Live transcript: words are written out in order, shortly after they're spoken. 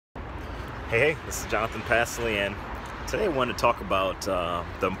Hey, this is Jonathan Pasley, and today I want to talk about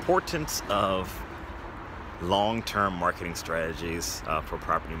the importance of long-term marketing strategies for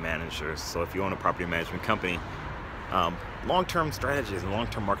property managers. So if you own a property management company, long-term strategies and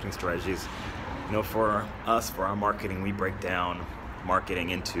long-term marketing strategies, for us, for our marketing, we break down marketing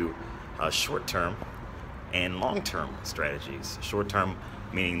into short-term and long-term strategies. Short-term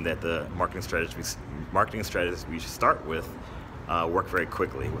meaning that the marketing strategies we start with work very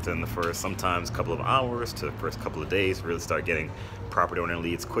quickly within the first sometimes couple of hours to the first couple of days. Really start getting property owner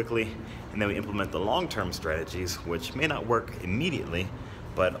leads quickly, and then we implement the long-term strategies, which may not work immediately,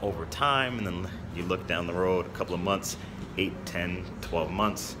 but over time, and then you look down the road a couple of months, 8, 10, 12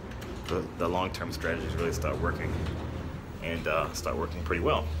 months, the long-term strategies really start working and start working pretty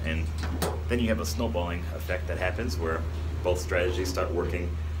well. And then you have a snowballing effect that happens where both strategies start working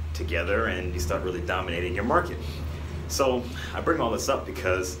together and you start really dominating your market. So I bring all this up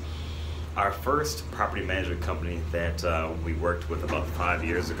because our first property management company that we worked with about 5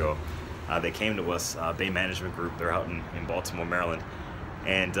 years ago, they came to us, Bay Management Group. They're out in Baltimore, Maryland.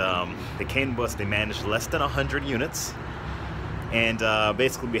 And they came to us, they managed less than 100 units. And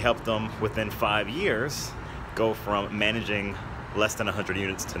basically we helped them within 5 years go from managing less than 100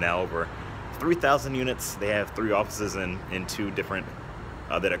 units to now over 3,000 units. They have 3 offices in 2 different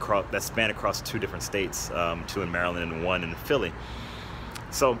that span across 2 different states, 2 in Maryland and 1 in Philly.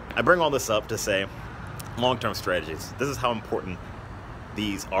 So I bring all this up to say long-term strategies. This is how important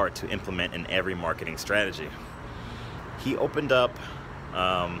these are to implement in every marketing strategy. They opened up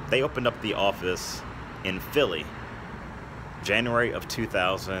the office in Philly, January of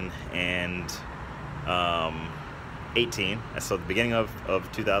 2018. So the beginning of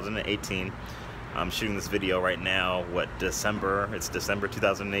 2018. I'm shooting this video right now, December? It's December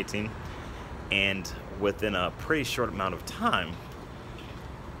 2018. And within a pretty short amount of time,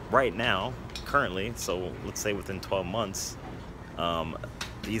 right now, currently, so let's say within 12 months,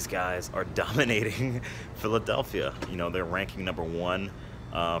 these guys are dominating Philadelphia. They're ranking number 1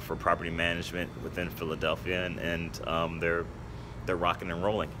 for property management within Philadelphia, and they're rocking and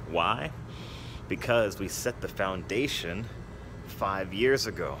rolling. Why? Because we set the foundation 5 years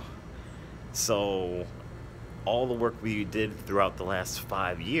ago. So all the work we did throughout the last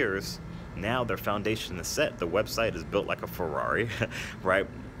 5 years, now their foundation is set. The website is built like a Ferrari, right?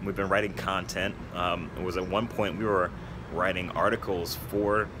 We've been writing content. It was at one point we were writing articles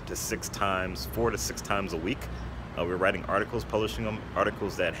 4 to 6 times a week. We were writing articles, publishing them,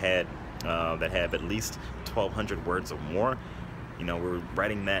 articles that have at least 1,200 words or more. We were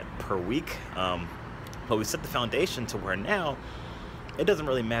writing that per week. But we set the foundation to where now it doesn't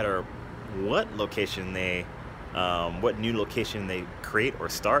really matter what new location they create or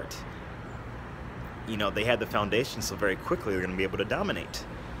start. They had the foundation, so very quickly they're going to be able to dominate.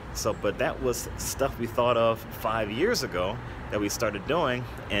 So, but that was stuff we thought of 5 years ago that we started doing,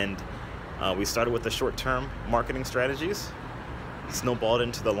 and we started with the short-term marketing strategies, snowballed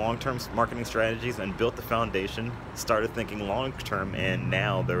into the long-term marketing strategies, and built the foundation, started thinking long-term, and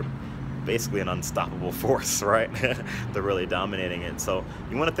now they're basically an unstoppable force, right? They're really dominating it. So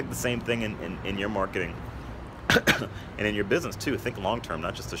you want to think the same thing in your marketing and in your business too. Think long-term,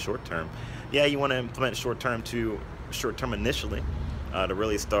 not just the short-term. Yeah, you want to implement short-term initially to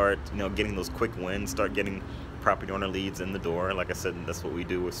really start, getting those quick wins, start getting property owner leads in the door. Like I said, that's what we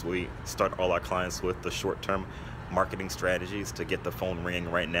do. Is we start all our clients with the short-term marketing strategies to get the phone ringing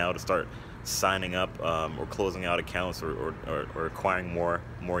right now, to start signing up or closing out accounts or acquiring more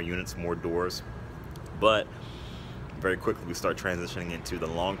units, more doors. But very quickly we start transitioning into the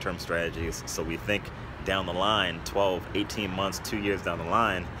long-term strategies. So we think down the line, 12, 18 months, 2 years down the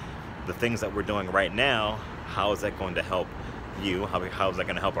line, the things that we're doing right now, how is that going to help you? How is that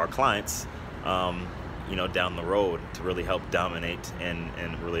going to help our clients down the road to really help dominate and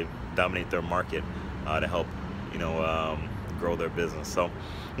really dominate their market, to help grow their business. So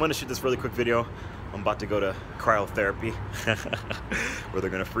I'm going to shoot this really quick video. I'm about to go to cryotherapy where they're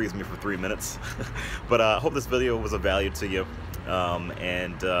going to freeze me for 3 minutes. But I hope this video was of value to you,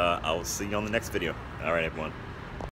 and I'll see you on the next video. All right, everyone.